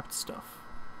just tapped stuff.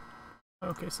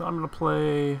 Okay, so I'm gonna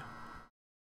play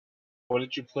What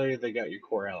did you play? They got your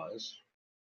core allies.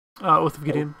 Oath of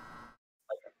Gideon.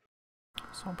 Okay.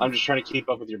 So I'm just trying to keep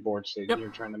up with your board state. Yep. You're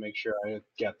trying to make sure I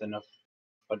get enough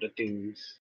of the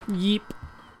things. Yeep.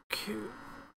 Okay.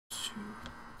 2,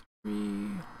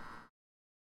 3,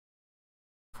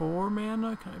 4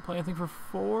 mana. Can I play anything for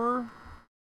 4?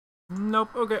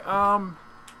 Nope. Okay.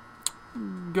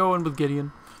 Go in with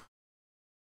Gideon.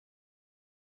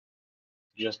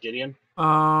 Just Gideon?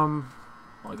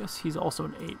 Well, I guess he's also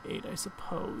an 8/8, I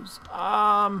suppose.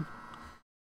 Yeah,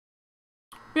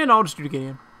 no, I'll just do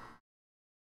Gideon.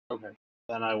 Okay.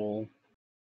 Then I will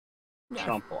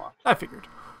chomp block. I figured. Is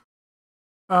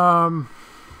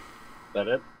that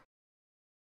it?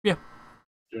 Yeah.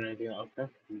 Doing anything else?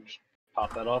 Okay. You just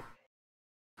pop that off.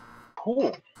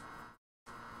 Cool.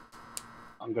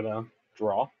 I'm gonna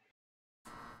draw.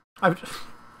 I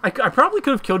probably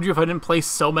could have killed you if I didn't play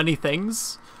so many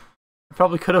things. I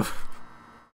probably could have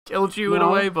killed you in a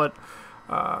way, but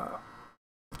I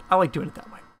like doing it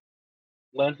that way.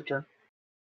 Land for turn.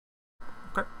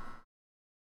 Okay.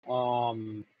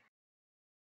 Oh.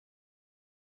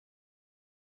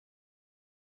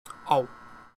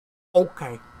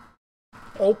 Okay.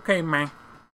 Okay, man.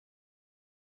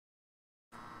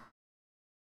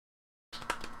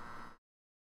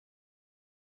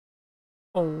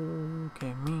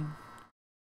 Okay, me.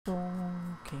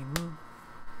 Okay, me.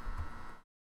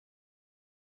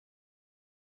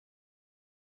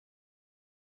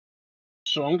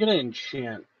 So I'm gonna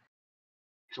enchant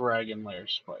Dragon Lair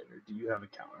Spider. Do you have a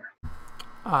counter?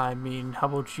 I mean, how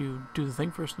about you do the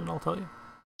thing first and then I'll tell you.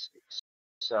 6,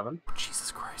 7. Oh,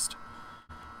 Jesus Christ.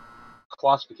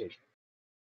 Classification.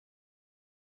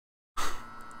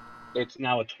 It's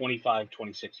now a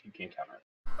 25-26. You can't counter it.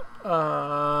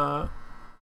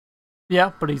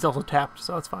 Yeah, but he's also tapped,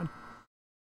 so that's fine.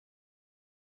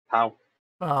 How?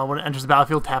 When it enters the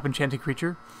battlefield, tap enchanting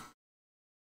creature.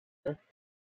 Okay.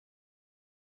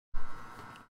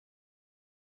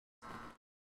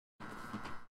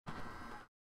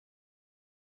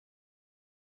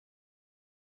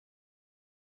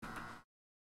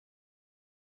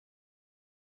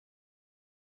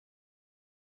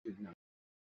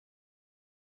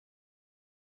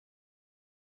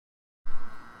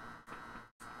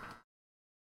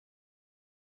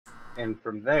 And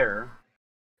from there,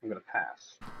 I'm gonna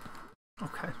pass.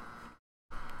 Okay.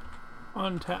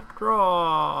 Untap,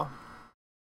 draw.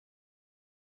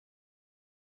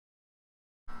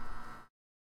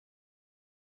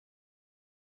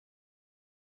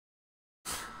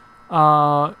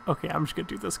 Okay, I'm just gonna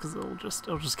do this because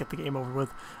it'll just get the game over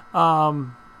with.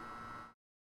 1,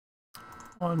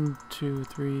 2,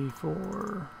 3,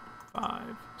 4,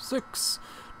 5, 6.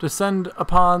 Descend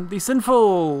upon the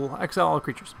sinful. Exile all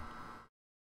creatures.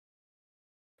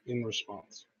 In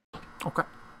response. Okay.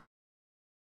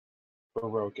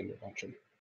 Heroic intervention.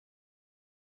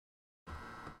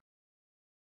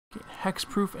 Okay,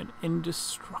 hexproof and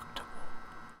indestructible.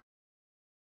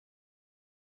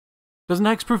 Doesn't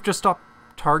hexproof just stop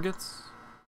targets?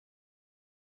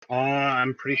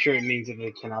 I'm pretty sure it means that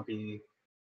they cannot be.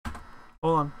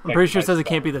 Hold on. I'm pretty sure it says it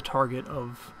can't be the target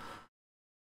of.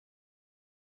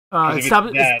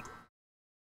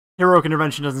 Heroic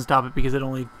intervention doesn't stop it because it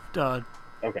only does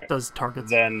targets.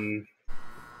 Then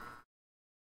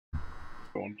I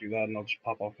won't do that, and I'll just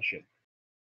pop off the shit.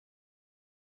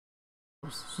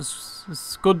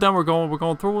 It's good. Then we're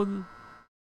going through with it.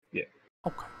 Yeah.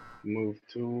 Okay. Move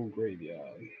to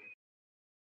graveyard.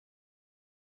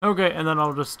 Okay, and then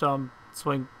I'll just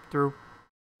swing through.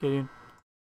 Gideon.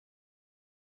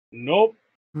 Nope.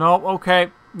 Nope.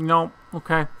 Okay. Nope.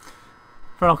 Okay.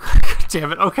 God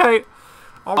damn it. Okay.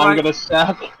 All right. I'm gonna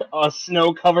sack a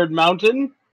snow-covered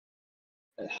mountain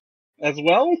as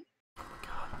well.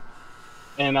 God.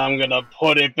 And I'm gonna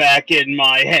put it back in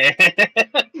my hand.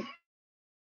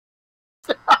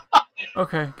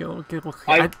 Okay,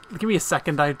 give me a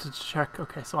second. I have to check.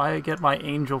 Okay, so I get my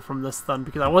angel from this then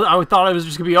because I thought it was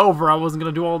just gonna be over. I wasn't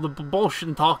gonna do all the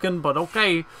bullshit talking, but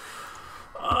okay.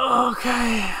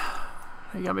 Okay,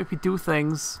 you gotta make me do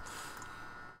things.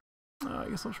 I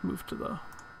guess I'll just move to the.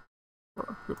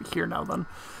 We'll be here now then.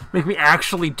 Make me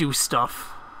actually do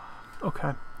stuff.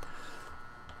 Okay.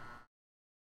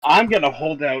 I'm gonna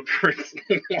hold out for as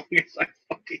long as I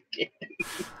fucking can.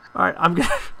 All right, I'm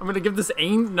gonna give this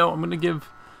I'm gonna give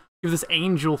this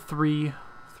angel three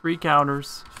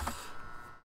counters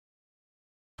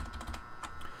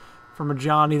from a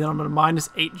Johnny. Then I'm gonna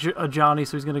 -8 a Johnny,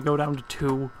 so he's gonna go down to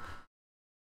 2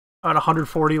 at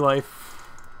 140 life.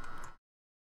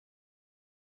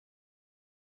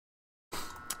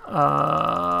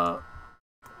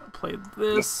 Play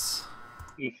this.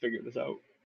 Let me figure this out.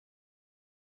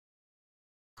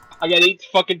 I got 8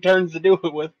 fucking turns to do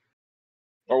it with.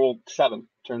 Or, well, 7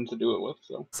 turns to do it with,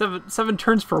 so. 7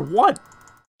 turns for what?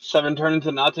 7 turns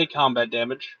to not take combat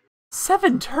damage.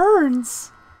 7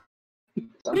 turns?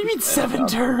 What do you mean 7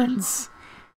 turns?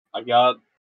 I got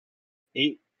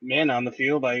 8 mana on the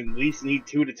field. I at least need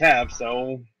 2 to tap,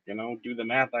 so, do the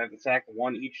math. I have to sack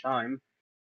 1 each time.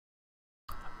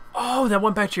 Oh, that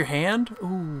went back to your hand?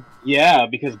 Ooh. Yeah,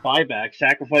 because buyback,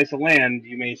 sacrifice a land.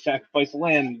 You may sacrifice a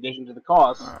land in addition to the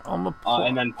cost,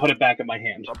 and then put it back in my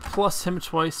hand. Plus him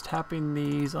twice, tapping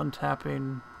these,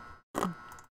 untapping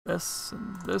this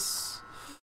and this.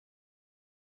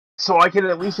 So I can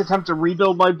at least attempt to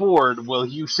rebuild my board while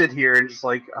you sit here and just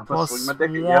I'm gonna swing my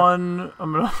dick at you. I'm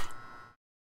gonna.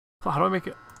 How do I make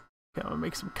it? Okay, I'm gonna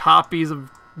make some copies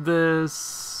of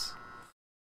this.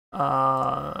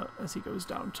 As he goes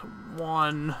down to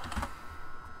 1.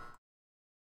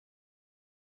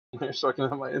 So I can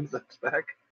have my insects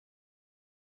back.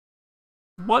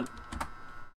 What?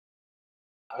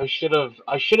 I should have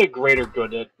greater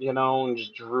good it, and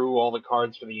just drew all the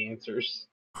cards for the answers.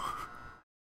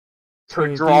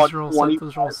 Okay, draw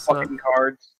 25 fucking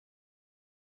cards.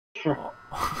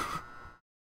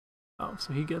 Oh,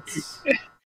 so he gets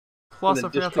plus I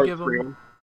forgot to give him.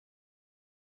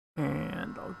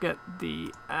 And I'll get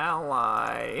the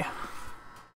ally.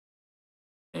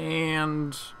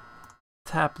 And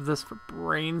tap this for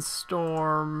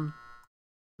brainstorm.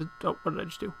 Oh, what did I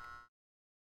just do?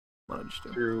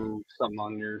 Drew something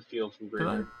on your field from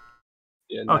graveyard.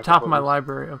 Yeah, oh, top of my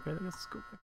library. Okay, let's go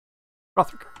back. Draw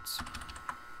 3 cards.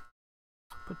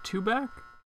 Put 2 back.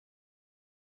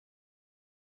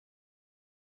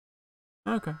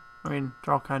 Okay. I mean,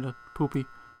 they're all kind of poopy.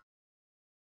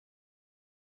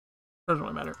 Doesn't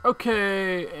really matter.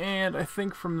 Okay, and I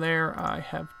think from there I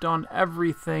have done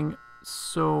everything,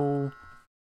 so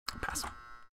pass.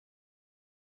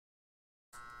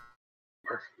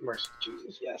 Mercy,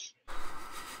 Jesus, yes.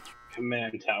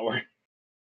 Command tower.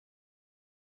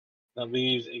 That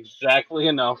leaves exactly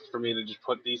enough for me to just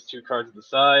put these two cards to the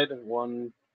side.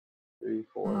 1, 3,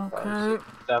 4, 5, 6,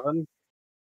 7.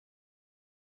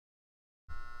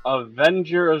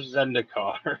 Avenger of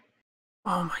Zendikar.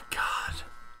 Oh my god.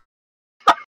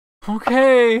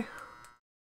 Okay.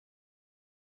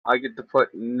 I get to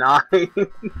put 9. You're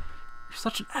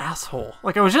such an asshole.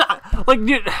 Like, I was just... Like,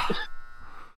 dude...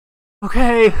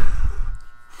 Okay.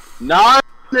 9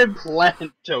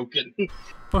 plant token.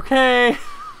 Okay.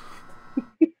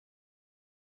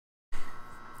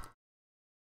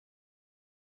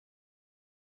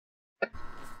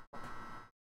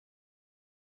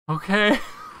 Okay.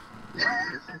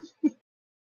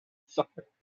 Sorry.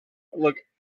 Look,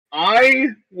 I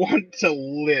want to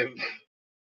live.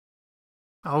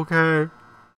 Okay.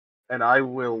 And I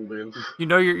will live. You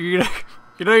know you're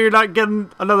not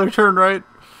getting another turn, right?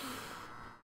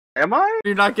 Am I?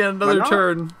 You're not getting another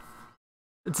turn.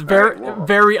 It's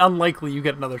very unlikely you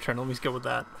get another turn. Let me just go with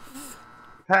that.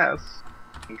 Pass.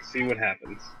 Let's see what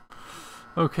happens.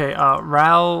 Okay,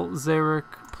 Ral, Zarek,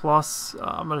 plus,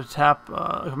 I'm gonna tap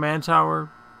a command tower.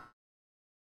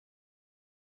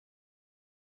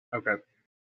 Okay.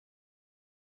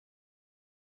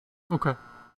 Okay.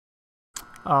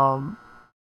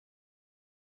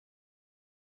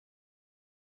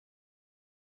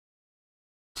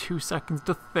 2 seconds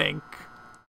to think.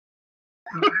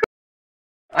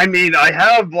 I mean, I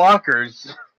have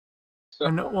blockers. So. I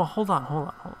know. Well, hold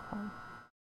on.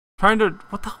 Trying to.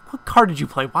 What card did you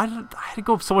play? Why did I had to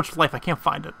go so much life? I can't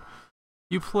find it.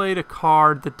 You played a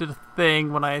card that did a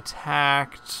thing when I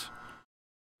attacked.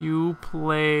 You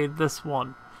played this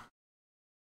one.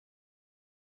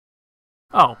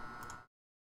 Oh.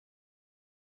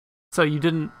 So you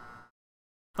didn't.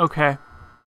 Okay.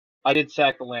 I did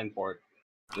sack the land for it.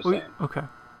 Just saying. Okay.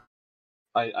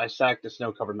 I sacked the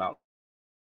snow-covered mountain.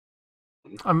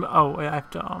 Oh, I have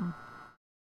to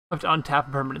untap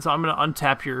a permanent. So I'm gonna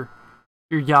untap your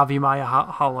Yavimaya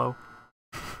Hollow.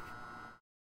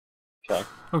 Okay.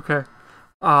 Okay.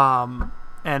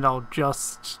 And I'll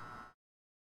just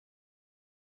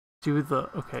do the.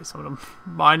 Okay, so I'm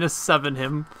gonna -7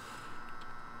 him.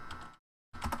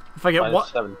 If I get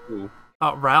 -7 too.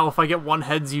 Ral, if I get 1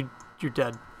 heads, you're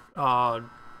dead.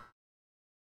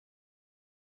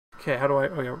 Okay, how do I?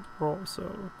 Oh yeah, roll.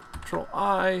 So Control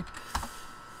I.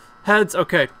 Heads.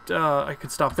 Okay, I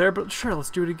could stop there, but sure, let's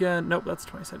do it again. Nope, that's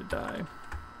 20-sided die.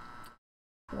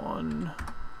 1.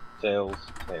 Tails.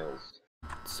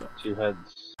 So 2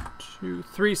 heads. 2,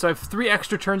 3. So I have 3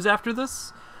 extra turns after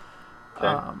this.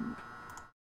 Okay.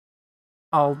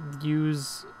 I'll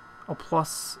use a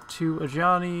 +2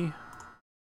 Ajani.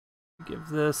 Give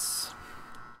this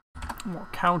more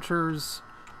counters.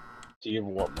 So you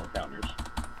have what more counters?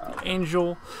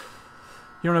 Angel.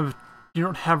 You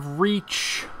don't have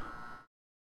reach.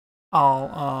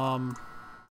 I'll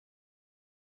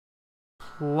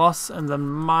plus and then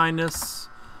minus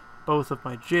both of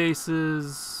my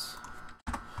Jaces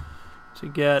to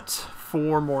get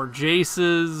 4 more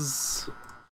Jaces.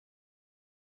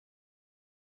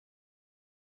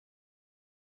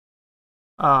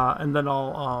 And then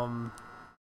I'll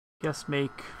guess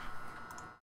make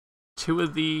 2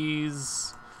 of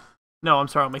these. No, I'm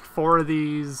sorry, I'll make 4 of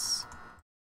these.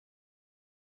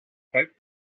 Okay.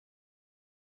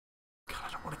 God,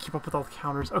 I don't want to keep up with all the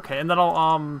counters. Okay, and then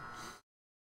I'll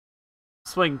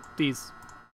swing these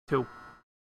 2.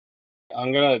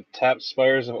 I'm gonna tap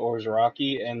Spires of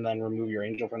Orzaraki and then remove your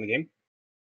angel from the game.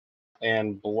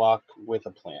 And block with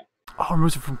a plant. Oh,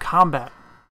 removes it from combat.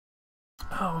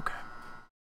 Oh, okay.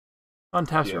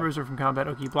 Untaps removes it from combat.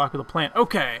 Okay, you block with a plant.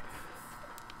 Okay.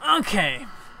 Okay.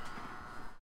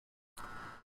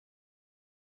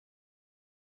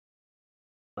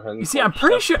 You see, I'm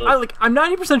pretty sure. I'm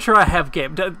 90% sure I have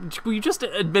game. Will you just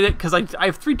admit it? Because I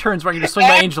have 3 turns where I can just swing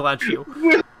my angel at you.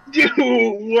 Do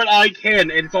what I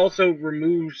can. It also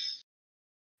removes.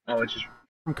 Oh, it's just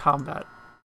from combat.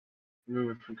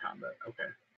 Remove it from combat. Okay,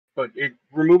 but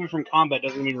remove it from combat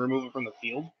doesn't mean remove it from the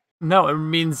field. No, it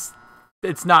means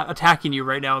it's not attacking you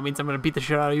right now. It means I'm going to beat the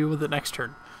shit out of you with the next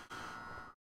turn,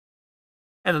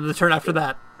 and then the turn after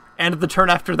that, and the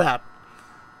turn after that.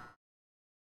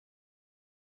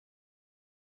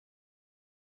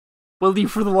 Will you,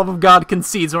 for the love of God,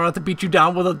 concede so I don't have to beat you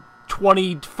down with a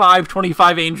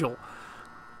 25 angel?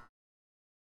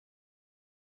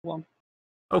 Well,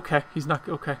 okay, he's not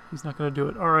gonna do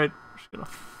it. Alright, I'm just gonna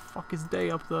fuck his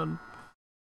day up then.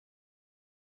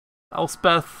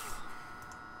 Elspeth.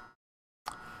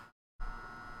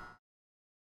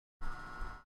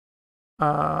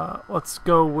 Let's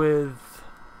go with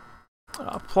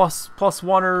plus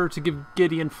one to give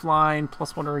Gideon flying,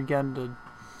 plus one again to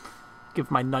give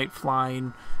my knight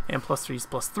flying, and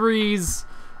 +3s.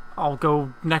 I'll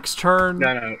go next turn.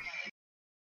 No.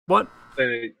 What?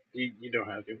 You don't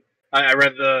have to. I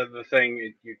read the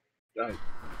thing.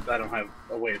 I don't have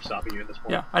a way of stopping you at this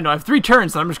point. Yeah, I know. I have 3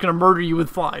 turns, and I'm just gonna murder you with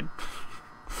flying.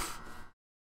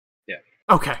 Yeah.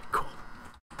 Okay, cool.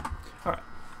 All right,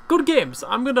 go to games.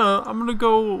 I'm gonna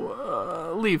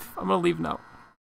go leave. I'm gonna leave now.